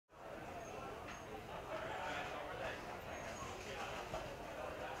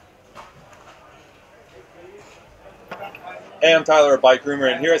Hey, I'm Tyler, a bike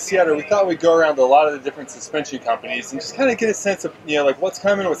groomer, and here at Seattle, we thought we'd go around to a lot of the different suspension companies and just kind of get a sense of, like what's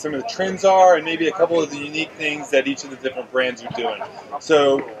coming, what some of the trends are, and maybe a couple of the unique things that each of the different brands are doing.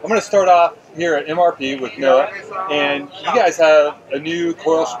 So I'm going to start off here at MRP with Noah, and you guys have a new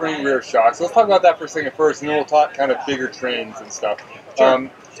coil spring rear shock. So let's talk about that for a second first, and then we'll talk kind of bigger trends and stuff.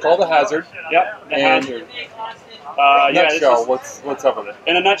 Sure. It's called the Hazard. Yep, the Hazard. Nutshell, what's up with it?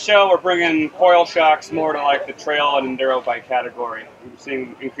 In a nutshell, we're bringing coil shocks more to like the trail and enduro bike category. We're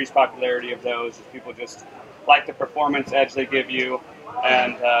seeing increased popularity of those as people just like the performance edge they give you,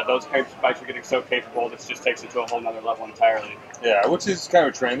 and those types of bikes are getting so capable this just takes it to a whole nother level entirely. Yeah, which is kind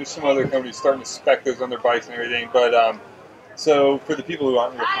of a trend. There's some other companies starting to spec those on their bikes and everything, but so for the people who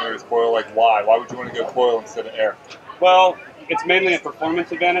aren't familiar with coil, like why would you want to go coil instead of air? Well, it's mainly a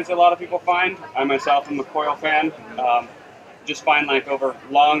performance advantage a lot of people find. I myself am a coil fan. Just find like over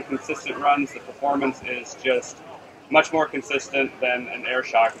long, consistent runs, the performance is just much more consistent than an air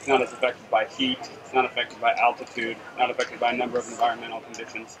shock. It's not as affected by heat, it's not affected by altitude, not affected by a number of environmental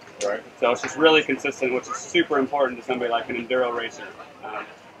conditions. Right. So it's just really consistent, which is super important to somebody like an enduro racer.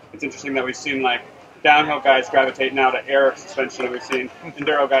 It's interesting that we've seen like downhill guys gravitate now to air suspension, and we've seen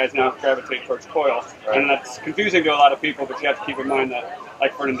enduro guys now gravitate towards coil. Right. And that's confusing to a lot of people, but you have to keep in mind that,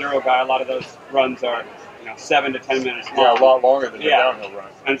 like for an enduro guy, a lot of those runs are 7 to 10 minutes long. Yeah, a lot longer than a downhill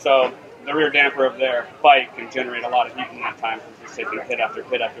run. And so the rear damper of their bike can generate a lot of heat in that time because it's taking hit after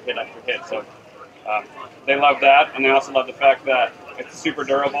hit after hit after hit. So they love that, and they also love the fact that it's super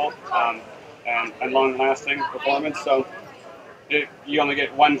durable and long-lasting performance. So you only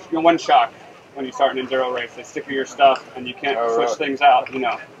get one shock when you start an enduro race. They stick to your stuff, and you can't switch things out,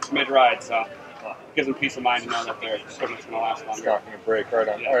 mid-ride. So it gives them peace of mind to know that their equipment's going to last longer. It's not going to break, right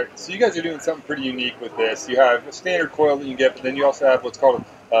on. Yeah. All right, so you guys are doing something pretty unique with this. You have a standard coil that you can get, but then you also have what's called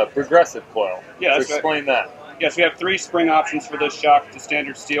a progressive coil. Yeah, so explain that. Yes, we have 3 spring options for this shock. It's a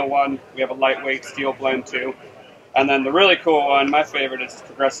standard steel one. We have a lightweight steel blend too. And then the really cool one, my favorite, is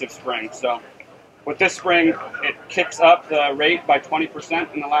progressive spring. So with this spring, it kicks up the rate by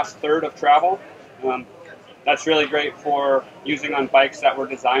 20% in the last third of travel. That's really great for using on bikes that were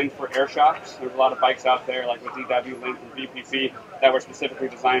designed for air shocks. There's a lot of bikes out there, like with DW, Link, and VPC, that were specifically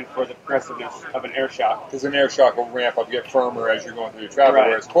designed for the progressiveness of an air shock. Because an air shock will ramp up, get firmer as you're going through your travel,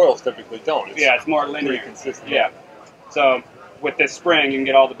 whereas coils typically don't. It's more linear. Pretty consistent. Yeah. So with this spring, you can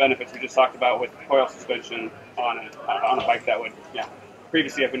get all the benefits we just talked about with coil suspension on a bike that would,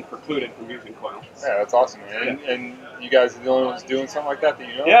 previously have been precluded from using coil. Yeah, that's awesome, man. And you guys are the only ones doing something like that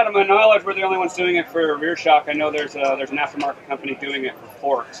you know? Yeah, to my knowledge, we're the only ones doing it for a rear shock. I know there's an aftermarket company doing it for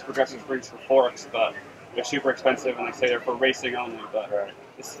forks, progressive springs for forks, but they're super expensive, and they say they're for racing only. But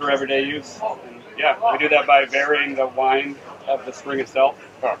this is for everyday use. And we do that by varying the wind of the spring itself.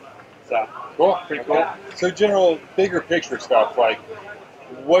 Huh. So cool. Pretty cool. So general, bigger picture stuff, like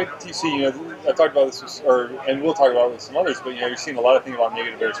what do you see? I talked about this, and we'll talk about it with some others, but you're seeing a lot of things about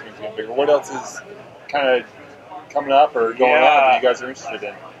negative air springs getting bigger. What else is kind of coming up or going on that you guys are interested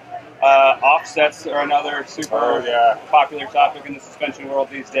in? Offsets are another super popular topic in the suspension world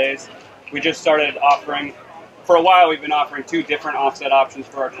these days. We just started offering, for a while we've been offering 2 different offset options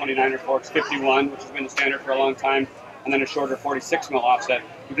for our 29er forks, 51, which has been the standard for a long time, and then a shorter 46 mil offset.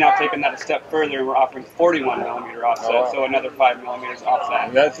 We've now taken that a step further, and we're offering 41 millimeter offset, so another 5 millimeters offset.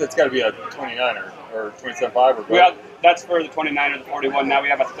 And that's got to be a 29er or 27.5 or both. That's for the 29 or the 41. Now we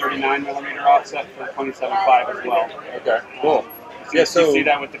have a 39 millimeter offset for the 27.5 as well. Okay, cool. So you see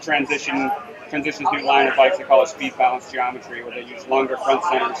that with the Transition's new line of bikes. They call it speed balance geometry, where they use longer front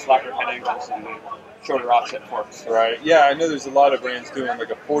centers, slacker head angles, and shorter offset forks. Right. Yeah, I know there's a lot of brands doing like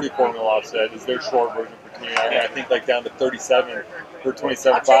a 44 mil offset is their short version for 29. I think like down to 37 for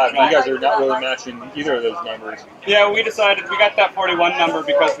 27.5. You guys are not really matching either of those numbers. Yeah, we decided we got that 41 number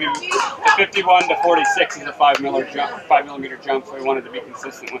because the 51 to 46 is a 5 millimeter jump, so we wanted to be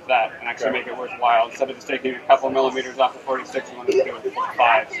consistent with that and actually make it worthwhile. Instead of just taking a couple millimeters off the 46, we wanted to do it with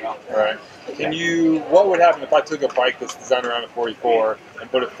 5. So. All right. What would happen if I took a bike that's designed around a 44 and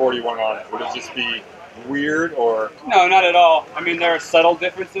put a 41 on it? Would it just be weird or? No, not at all. I mean, there are subtle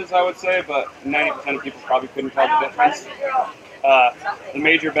differences, I would say, but 90% of people probably couldn't tell the difference. The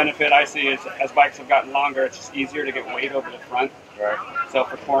major benefit I see is as bikes have gotten longer, it's just easier to get weight over the front. Right. So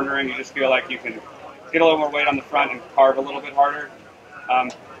for cornering, you just feel like you can get a little more weight on the front and carve a little bit harder.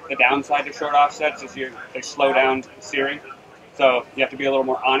 The downside to short offsets is they slow down steering, so you have to be a little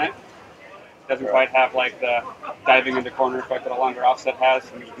more on it. Doesn't quite have like the diving into corner effect that a longer offset has.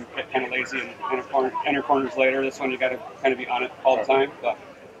 I mean, you can get kind of lazy and enter corners later. This one you got to kind of be on it all the time. But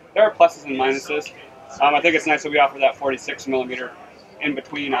there are pluses and minuses. I think it's nice that we offer that 46 millimeter in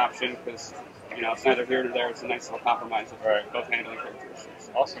between option because you know, it's neither here nor there. It's a nice little compromise of Right. both handling characteristics.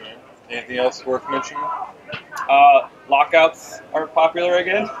 Awesome, man. Anything else worth mentioning? Lockouts are popular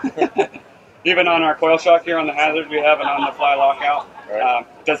again. Even on our coil shock here on the Hazard, we have an on-the-fly lockout. Right.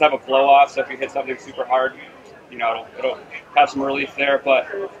 It does have a blow-off, so if you hit something super hard, you know, it'll have some relief there. But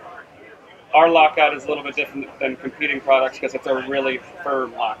our lockout is a little bit different than competing products because it's a really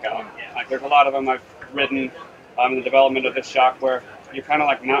firm lockout. Like, there's a lot of them I've ridden in the development of this shock where you're kind of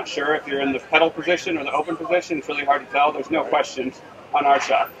like not sure if you're in the pedal position or the open position. It's really hard to tell. There's no questions on our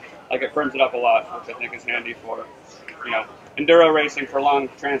shock. Like, it firms it up a lot, which I think is handy for, you know, enduro racing for long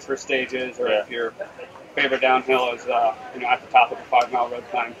transfer stages, or if your favorite downhill is, you know, at the top of a 5-mile road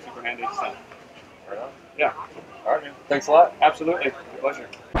climb. Super handy. So, Right on. yeah. All right, man. Thanks a lot. Absolutely. Pleasure.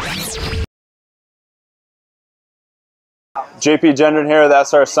 JP Gendron here with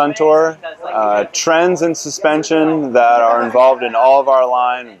SR Suntour. Trends in suspension that are involved in all of our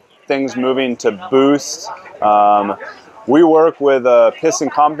line, things moving to boost. We work with a piston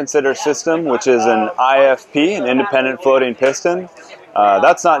compensator system, which is an IFP, an independent floating piston.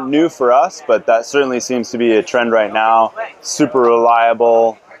 That's not new for us, but that certainly seems to be a trend right now. Super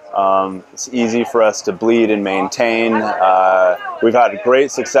reliable. It's easy for us to bleed and maintain. We've had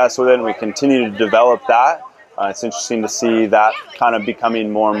great success with it, and we continue to develop that. It's interesting to see that kind of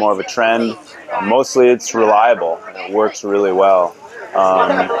becoming more and more of a trend. Mostly it's reliable. It works really well.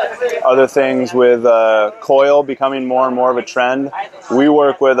 Other things with coil becoming more and more of a trend. We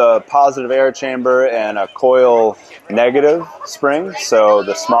work with a positive air chamber and a coil negative spring, so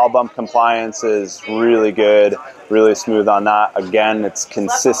the small bump compliance is really good, really smooth on that. Again, it's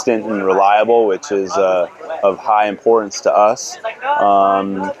consistent and reliable, which is of high importance to us.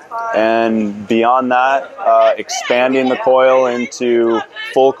 And beyond that, expanding the coil into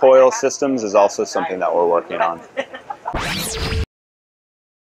full coil systems is also something that we're working on.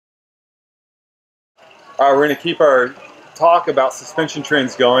 All right, we're going to keep our talk about suspension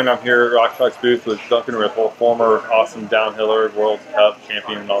trends going. I'm here at Rockshox booth with Duncan Ripple, former awesome downhiller, World Cup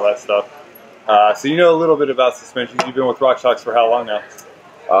champion and all that stuff. So you know a little bit about suspension. You've been with Rockshox for how long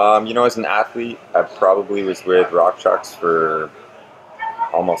now? You know, as an athlete, I probably was with Rockshox for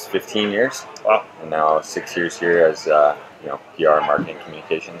almost 15 years. Wow. And now 6 years here as, you know, PR, marketing,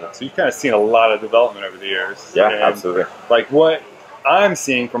 communications. So you've kind of seen a lot of development over the years. Yeah, and absolutely. Like what I'm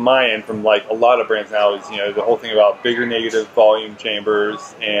seeing from my end, from like a lot of brands now, is, you know, the whole thing about bigger negative volume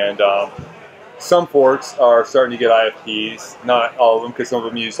chambers, and some forks are starting to get IFPs. Not all of them, because some of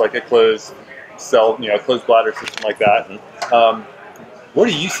them use like a closed cell, you know, closed bladder system like that. What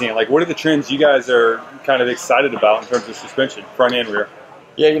are you seeing? Like, what are the trends you guys are kind of excited about in terms of suspension, front and rear?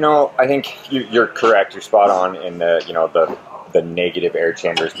 Yeah, you know, I think you're correct. You're spot on in the, you know, the negative air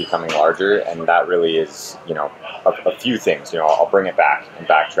chamber is becoming larger, and that really is, you know, a few things. You know, I'll bring it back and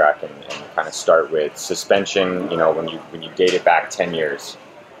backtrack and kind of start with suspension. You know, when you date it back 10 years,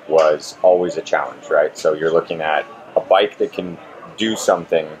 was always a challenge, right? So you're looking at a bike that can do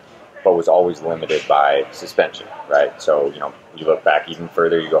something, but was always limited by suspension, right? So, you know, you look back even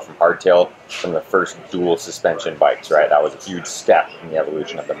further, you go from hardtail, from the first dual suspension bikes, right? That was a huge step in the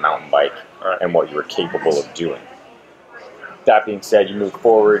evolution of the mountain bike and what you were capable of doing. That being said, you move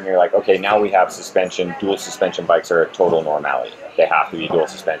forward and you're like, okay, now we have suspension. Dual suspension bikes are a total normality. They have to be dual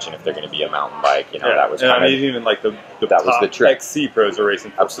suspension if they're going to be a mountain bike. You know, that was kind of, even like the that was the trick. XC pros are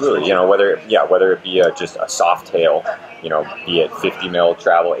racing. Absolutely. You know, whether it be just a soft tail, you know, be it 50 mil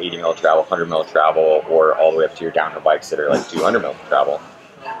travel, 80 mil travel, 100 mil travel, or all the way up to your downhill bikes that are like 200 mil travel.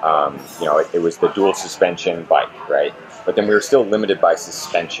 You know, it was the dual suspension bike, right? But then we were still limited by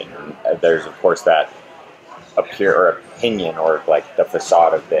suspension. There's of course that opinion or like the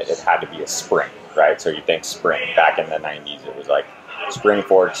facade of that it had to be a spring, right? So you think spring. Back in the 90s, it was like spring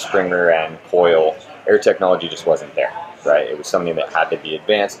fork, spring rear end, coil. Air technology just wasn't there, right? It was something that had to be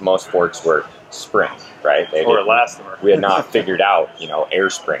advanced. Most forks were spring, right? Or elastomer. We had not figured out, you know, air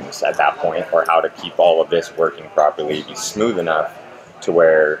springs at that point, or how to keep all of this working properly, be smooth enough to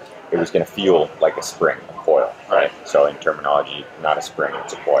where it was going to feel like a spring, a coil, right? So in terminology, not a spring,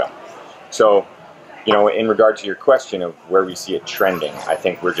 it's a coil. So, you know, in regard to your question of where we see it trending, I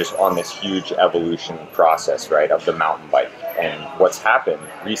think we're just on this huge evolution process, right, of the mountain bike. And what's happened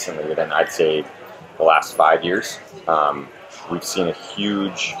recently, within, I'd say, the last 5 years, we've seen a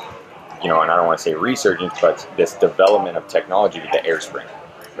huge, you know, and I don't want to say resurgence, but this development of technology with the air spring,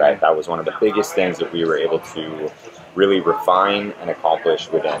 right? That was one of the biggest things that we were able to really refine and accomplish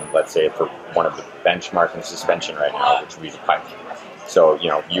within, let's say, for one of the benchmarking suspension right now, which we Pike. So, you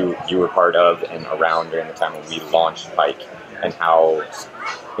know, you were part of and around during the time when we launched Pike. and how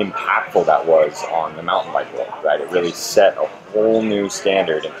impactful that was on the mountain bike world, right? It really set a whole new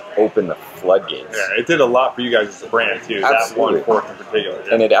standard and opened the floodgates. Yeah, it did a lot for you guys as a brand too. Absolutely. That one fork in particular.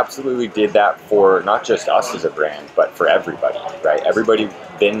 Yeah. And it absolutely did that for not just us as a brand, but for everybody, right? Everybody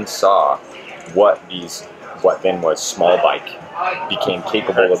then saw what then was small bike became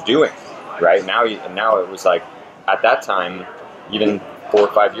capable of doing, right? Now it was like, at that time, even 4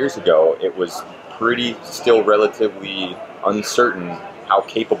 or 5 years ago, it was pretty still relatively uncertain how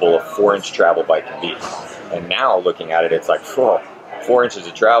capable a 4-inch travel bike can be. And now looking at it, it's like, 4 inches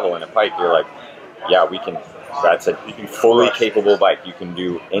of travel in a bike, you're like, yeah, that's a fully capable bike. You can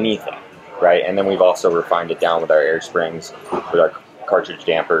do anything, right? And then we've also refined it down with our air springs, with our cartridge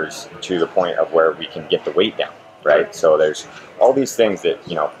dampers, to the point of where we can get the weight down, right? So there's all these things that,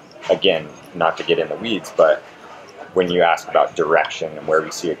 again, not to get in the weeds, but when you ask about direction and where we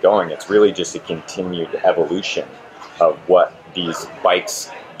see it going, it's really just a continued evolution of what these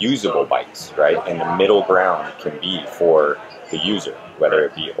bikes, usable bikes, right? And the middle ground can be for the user, whether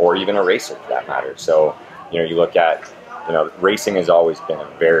it be, or even a racer for that matter. So, you look at, racing has always been a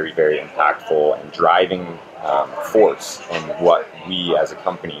very, very impactful and driving force in what we as a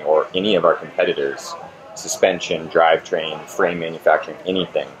company or any of our competitors, suspension, drivetrain, frame manufacturing,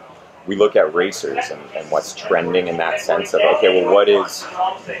 anything, we look at racers and what's trending in that sense of, okay, well, what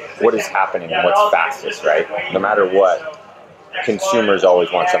is happening and what's fastest, right? No matter what, consumers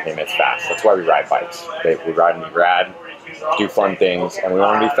always want something that's fast. That's why we ride bikes. We ride and be rad, do fun things, and we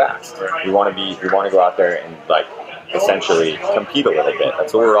want to be fast. We want to go out there and essentially compete a little bit.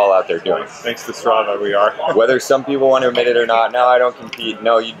 That's what we're all out there doing. Thanks to Strava, we are. Whether some people want to admit it or not, no, I don't compete.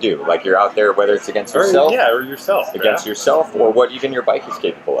 No, you do. You're out there, whether it's against yourself, or yourself, against yourself, or what even your bike is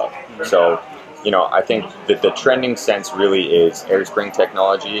capable of. So, I think that the trending sense really is air spring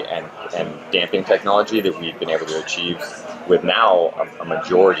technology and damping technology that we've been able to achieve with now a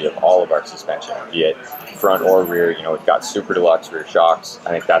majority of all of our suspension, be it front or rear. We've got super deluxe rear shocks. I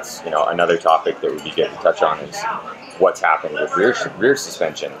think that's, another topic that would be good to touch on is what's happened with rear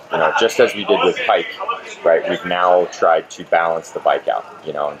suspension. Just as we did with Pike, right? We've now tried to balance the bike out,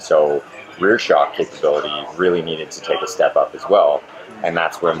 and so rear shock capability really needed to take a step up as well. And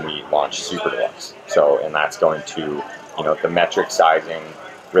that's when we launched Super Deluxe. And that's going to, the metric sizing,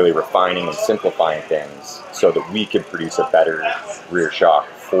 really refining and simplifying things so that we could produce a better rear shock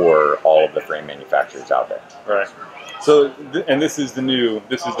for all of the frame manufacturers out there. Right. So, and this is the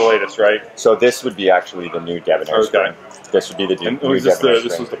latest, right? So this would be actually the new Debonair spring. This would be the new Debonair spring.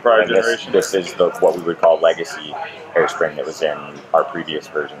 This was the prior generation? This is what we would call legacy air spring that was in our previous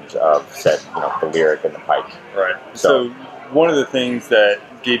versions of the Lyric and the Pike. Right. So one of the things that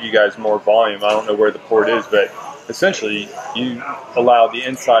gave you guys more volume, I don't know where the port is, but essentially you allowed the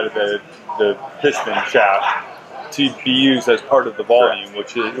inside of the piston shaft to be used as part of the volume,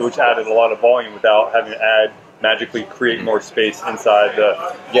 which added a lot of volume without having to magically create more space inside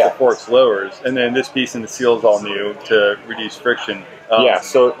the forks lowers. And then this piece in the seal is all new to reduce friction.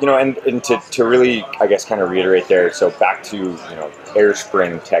 So, and to really, I guess, kind of reiterate there, so back to, air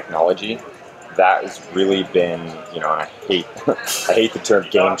spring technology, that has really been, and I hate the term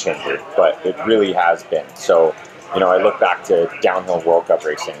game changer, but it really has been. So, I look back to downhill World Cup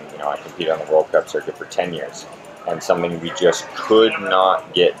racing. I competed on the World Cup circuit for 10 years, and something we just could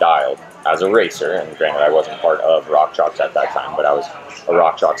not get dialed as a racer, and granted I wasn't part of Rockshox at that time, but I was a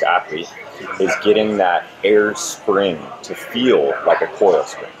Rockshox athlete, is getting that air spring to feel like a coil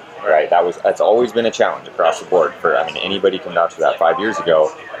spring, right? That's always been a challenge across the board anybody can vouch for that. 5 years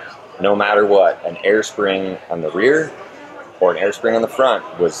ago, no matter what, an air spring on the rear or an air spring on the front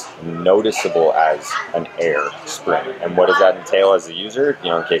was noticeable as an air spring. And what does that entail as a user?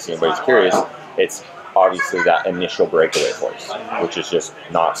 In case anybody's curious, it's obviously that initial breakaway force, which is just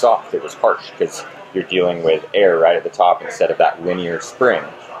not soft. It was harsh because you're dealing with air right at the top instead of that linear spring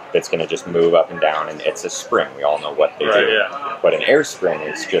that's going to just move up and down, and it's a spring. We all know what they do. Yeah. But an air spring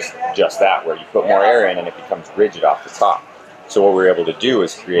is just that, where you put more air in and it becomes rigid off the top. So what we're able to do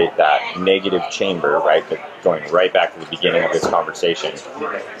is create that negative chamber, right? Going right back to the beginning of this conversation.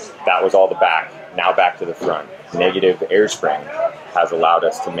 That was all the back. Now back to the front. Negative air spring has allowed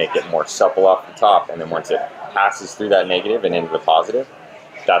us to make it more supple off the top, and then once it passes through that negative and into the positive,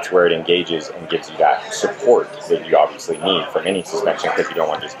 that's where it engages and gives you that support that you obviously need from any suspension, because you don't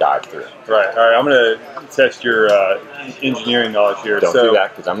want to just dive through. Right. All right. I'm going to test your engineering knowledge here. Don't do that,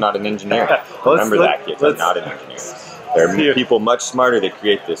 because I'm not an engineer. Remember that, kids. I'm not an engineer. There are people much smarter that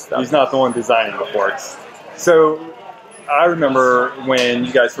create this stuff. He's not the one designing the forks. So I remember when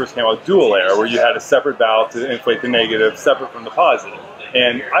you guys first came out with dual air, where you had a separate valve to inflate the negative separate from the positive.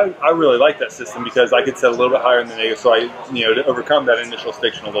 And I really like that system because I could set a little bit higher in the negative, so to overcome that initial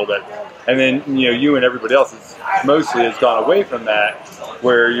stiction a little bit. And then, you and everybody else mostly has gone away from that,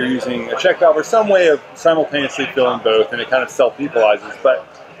 where you're using a check valve or some way of simultaneously filling both, and it kind of self-equalizes. But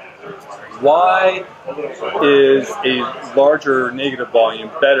why is a larger negative volume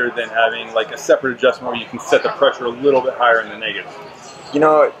better than having like a separate adjustment where you can set the pressure a little bit higher in the negative?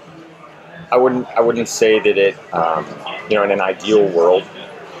 I wouldn't say that it, in an ideal world,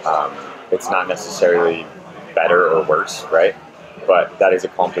 it's not necessarily better or worse, right? But that is a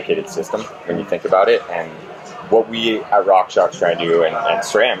complicated system when you think about it. And what we at Rockshox try to do, and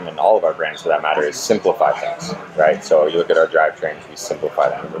SRAM and all of our brands for that matter, is simplify things, right? So you look at our drivetrains, we simplify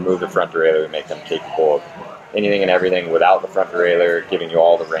them. We remove the front derailleur, we make them capable of anything and everything without the front derailleur, giving you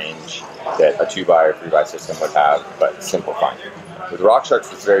all the range that a 2x or 3x system would have, but simplifying it. With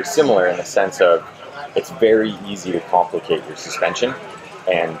Rockshox, it's very similar in the sense of it's very easy to complicate your suspension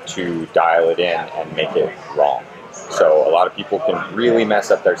and to dial it in and make it wrong. So a lot of people can really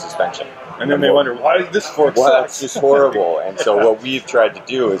mess up their suspension. And then they wonder, why does this fork suck? It's just horrible. And so what we've tried to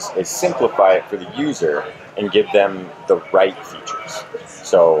do is simplify it for the user and give them the right features.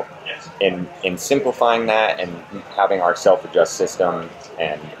 So in simplifying that and having our self-adjust system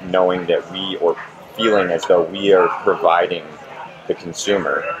and knowing that or feeling as though we are providing the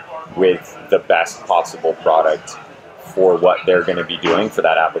consumer with the best possible product for what they're going to be doing for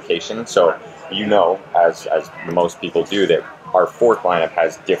that application. So as most people do, that our fork lineup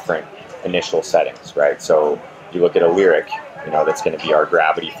has different initial settings, right? So you look at a Lyric, that's going to be our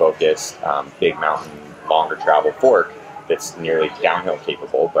gravity focused, big mountain, longer travel fork that's nearly downhill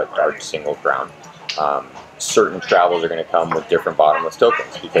capable, but our single crown. Certain travels are going to come with different bottomless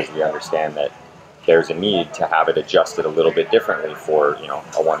tokens because we understand that there's a need to have it adjusted a little bit differently for, a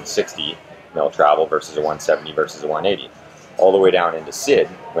 160 mil travel versus a 170 versus a 180. All the way down into SID,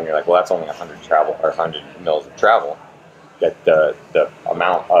 when you're like, well, that's only 100 mils of travel, that the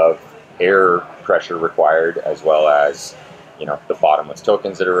amount of air pressure required, as well as, the bottomless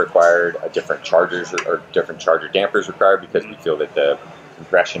tokens that are required, different chargers or different charger dampers required, because we feel that the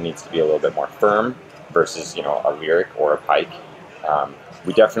compression needs to be a little bit more firm versus, a Lyric or a Pike.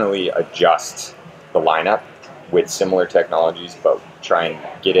 We definitely adjust the lineup with similar technologies, but try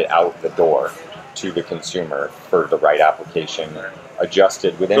and get it out the door to the consumer for the right application,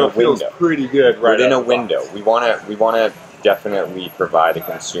 adjusted within a window. So it feels pretty good, right? Within a window. We want to definitely provide a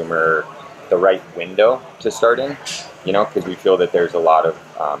consumer the right window to start in, because we feel that there's a lot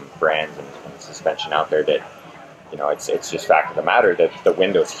of brands and suspension out there that, it's just fact of the matter that the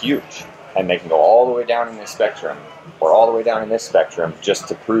window's huge, and they can go all the way down in this spectrum or all the way down in this spectrum just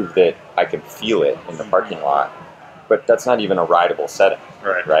to prove that I can feel it in the parking lot. But that's not even a rideable setting,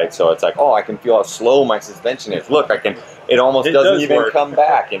 right? So it's like, oh, I can feel how slow my suspension is. Look, it almost doesn't even come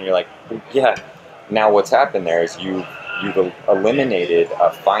back. And you're like, yeah. Now what's happened there is you've eliminated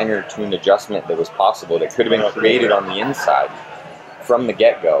a finer tuned adjustment that was possible that could have been created on the inside from the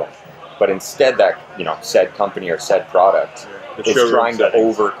get-go. But instead that, said company or said product is trying to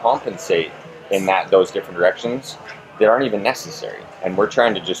overcompensate in those different directions that aren't even necessary. And we're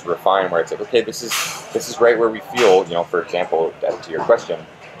trying to just refine where it's like, okay, this is right where we feel, for example, to your question,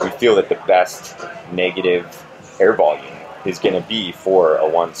 we feel that the best negative air volume is going to be for a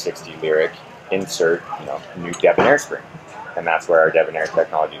 160 Lyric insert, new debonair spring. And that's where our debonair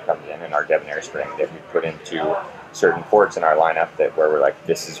technology comes in, and our debonair spring that we put into certain forks in our lineup where we're like,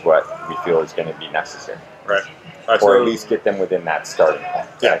 this is what we feel is going to be necessary. Right. Or at least get them within that starting point.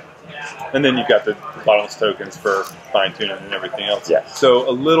 Yeah. And then you've got the bottomless tokens for fine-tuning and everything else. Yeah. So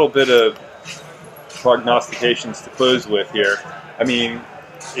a little bit of prognostications to close with here. I mean,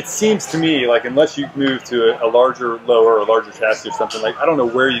 it seems to me like unless you move to a larger lower or larger chassis or something, like I don't know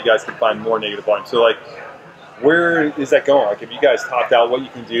where you guys can find more negative volume. So like, where is that going? Like, have you guys topped out what you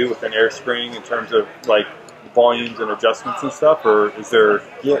can do with an air spring in terms of like volumes and adjustments and stuff, or is there?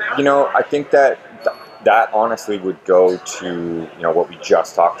 Yeah, I think that honestly would go to what we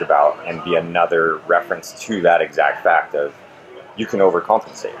just talked about and be another reference to that exact fact of you can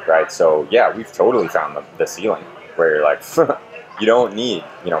overcompensate, right? So yeah, we've totally found the ceiling where you're like, you don't need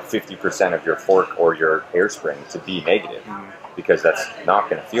 50% of your fork or your air spring to be negative, because that's not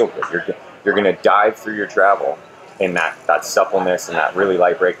going to feel good. You're going to dive through your travel in that suppleness and that really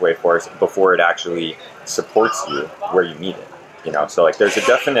light breakaway force before it actually supports you where you need it. So like there's a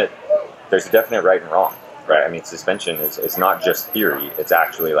definite right and wrong, right? I mean, suspension is not just theory. It's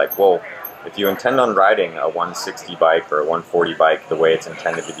actually like, well, if you intend on riding a 160 bike or a 140 bike the way it's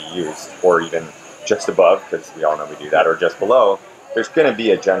intended to be used, or even just above, because we all know we do that, or just below, there's going to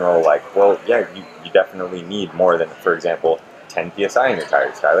be a general like, well, yeah, you definitely need more than, for example, 10 psi in your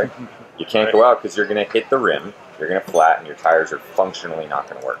tires, Tyler. You can't go out because you're going to hit the rim, you're going to flatten, your tires are functionally not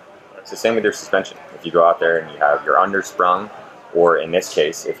going to work. It's the same with your suspension. If you go out there and you have your undersprung, or in this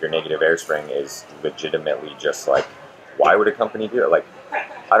case, if your negative air spring is legitimately just like, why would a company do it? Like,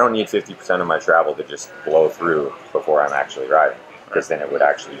 I don't need 50% of my travel to just blow through before I'm actually riding, because then it would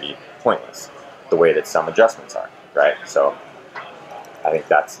actually be pointless, the way that some adjustments are, right? So I think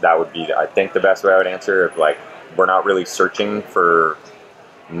that would be, I think, the best way I would answer. If like, we're not really searching for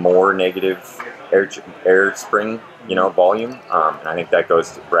more negative air spring, you know, volume, and I think that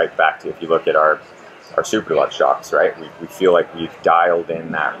goes right back to, if you look at our super deluxe shocks, right? We feel like we've dialed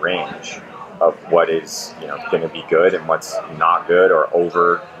in that range of what is, you know, going to be good and what's not good, or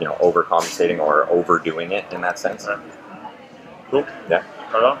overcompensating or overdoing it in that sense. Right. Cool. Yeah.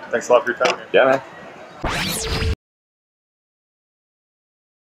 Right on. Thanks a lot for your time. Yeah, man.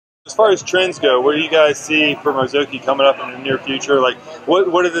 As far as trends go, what do you guys see for Marzocchi coming up in the near future? Like,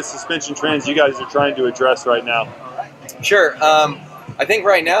 what are the suspension trends you guys are trying to address right now? Sure. I think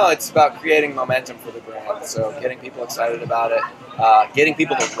right now it's about creating momentum for the brand. So getting people excited about it, getting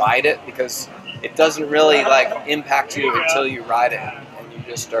people to ride it, because it doesn't really like impact you until you ride it, and you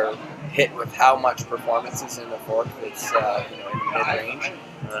just are hit with how much performance is in the fork that's in the mid-range.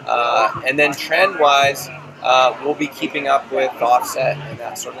 And then trend-wise, we'll be keeping up with offset and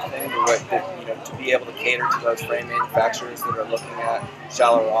that sort of thing, to be able to cater to those frame manufacturers that are looking at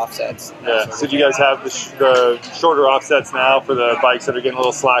shallower offsets. Yeah. So do you guys have the shorter offsets now for the bikes that are getting a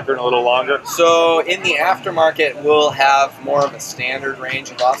little slacker and a little longer? So in the aftermarket, we'll have more of a standard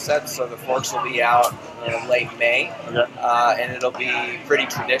range of offsets. So the forks will be out in late May, okay. And it'll be pretty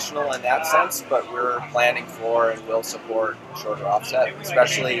traditional in that sense. But we're planning for and will support shorter offset,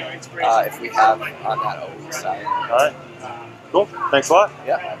 especially if we have on that OE side. All right. Cool. Thanks a lot.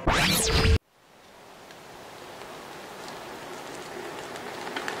 Yeah.